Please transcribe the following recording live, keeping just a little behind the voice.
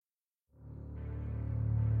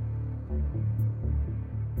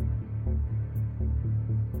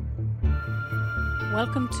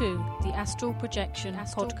Welcome to the Astral Projection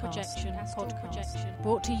podcast,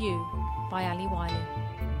 brought to you by Ali Wiley.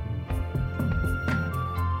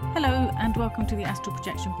 Hello and welcome to the Astral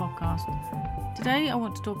Projection podcast. Today I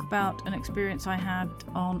want to talk about an experience I had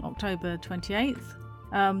on October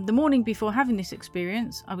 28th. The morning before having this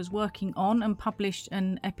experience, I was working on and published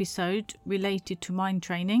an episode related to mind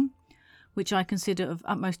training, which I consider of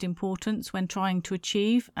utmost importance when trying to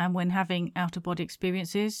achieve and when having out-of-body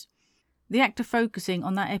experiences. The act of focusing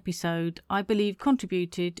on that episode, I believe,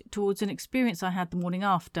 contributed towards an experience I had the morning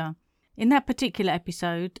after. In that particular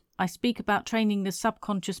episode, I speak about training the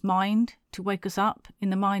subconscious mind to wake us up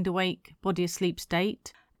in the mind-awake, body-asleep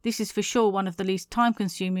state. This is for sure one of the least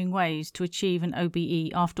time-consuming ways to achieve an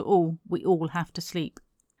OBE. After all, we all have to sleep.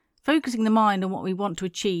 Focusing the mind on what we want to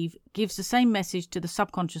achieve gives the same message to the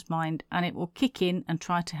subconscious mind, and it will kick in and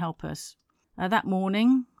try to help us. That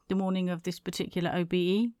morning, the morning of this particular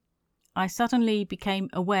OBE, I suddenly became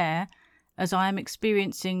aware as I am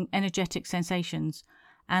experiencing energetic sensations,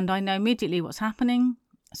 and I know immediately what's happening,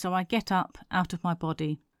 so I get up out of my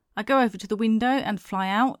body. I go over to the window and fly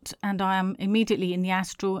out, and I am immediately in the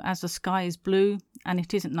astral as the sky is blue and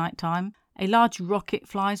it isn't night time. A large rocket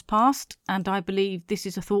flies past, and I believe this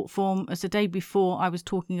is a thought form as the day before I was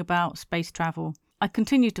talking about space travel. I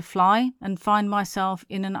continue to fly and find myself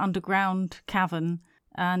in an underground cavern,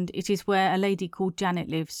 and it is where a lady called Janet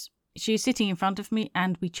lives. She is sitting in front of me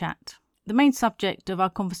and we chat. The main subject of our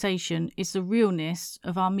conversation is the realness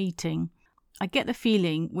of our meeting. I get the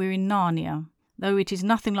feeling we're in Narnia, though it is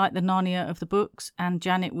nothing like the Narnia of the books, and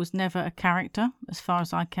Janet was never a character as far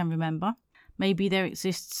as I can remember. Maybe there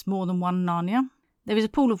exists more than one Narnia. There is a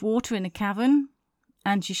pool of water in the cavern,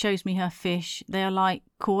 and she shows me her fish. They are like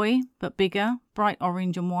koi, but bigger, bright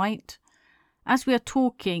orange and white. As we are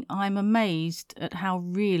talking, I am amazed at how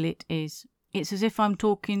real it is. It's as if I'm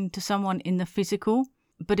talking to someone in the physical,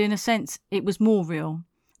 but in a sense, it was more real.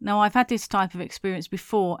 Now, I've had this type of experience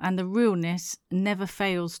before, and the realness never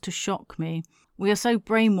fails to shock me. We are so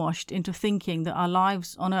brainwashed into thinking that our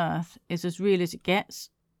lives on Earth is as real as it gets.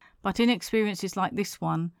 But in experiences like this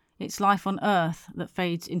one, it's life on Earth that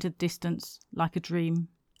fades into the distance like a dream.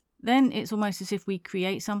 Then it's almost as if we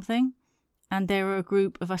create something, and there are a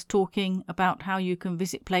group of us talking about how you can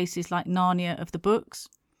visit places like Narnia of the books.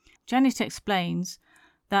 Janet explains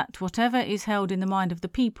that whatever is held in the mind of the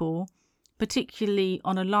people, particularly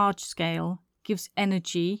on a large scale, gives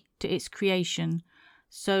energy to its creation.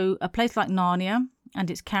 So a place like Narnia and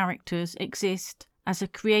its characters exist as a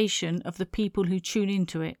creation of the people who tune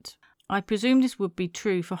into it. I presume this would be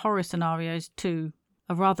true for horror scenarios too.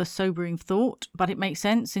 A rather sobering thought, but it makes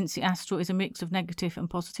sense since the astral is a mix of negative and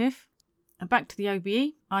positive. And back to the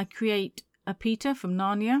OBE, I create a Peter from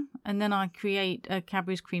Narnia, and then I create a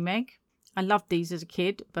Cadbury's cream egg. I loved these as a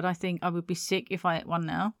kid, but I think I would be sick if I ate one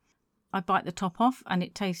now. I bite the top off and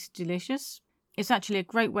it tastes delicious. It's actually a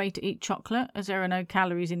great way to eat chocolate as there are no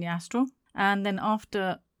calories in the astral. And then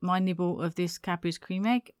after my nibble of this Cadbury's cream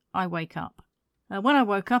egg, I wake up. When I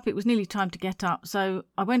woke up, it was nearly time to get up, so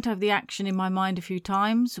I went over the action in my mind a few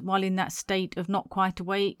times while in that state of not quite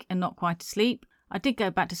awake and not quite asleep. I did go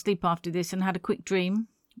back to sleep after this and had a quick dream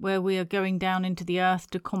where we are going down into the earth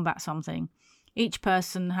to combat something. Each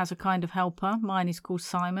person has a kind of helper. Mine is called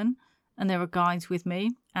Simon, and there are guides with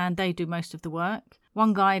me, and they do most of the work.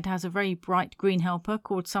 One guide has a very bright green helper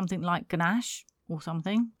called something like Ganesh or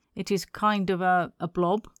something. It is kind of a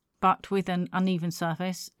blob, but with an uneven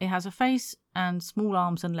surface. It has a face and small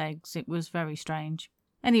arms and legs. It was very strange.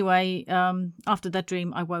 Anyway, after that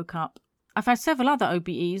dream, I woke up. I've had several other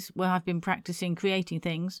OBEs where I've been practicing creating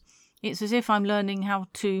things. It's as if I'm learning how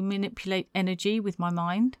to manipulate energy with my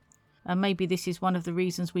mind. And maybe this is one of the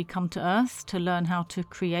reasons we come to Earth, to learn how to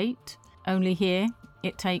create. Only here,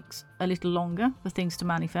 it takes a little longer for things to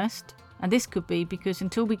manifest. And this could be because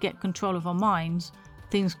until we get control of our minds,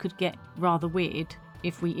 things could get rather weird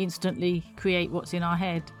if we instantly create what's in our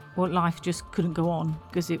head, or life just couldn't go on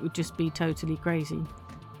because it would just be totally crazy.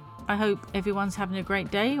 I hope everyone's having a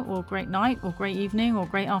great day or great night or great evening or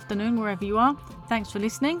great afternoon wherever you are. Thanks for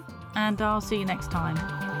listening, and I'll see you next time.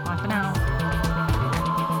 Bye for now.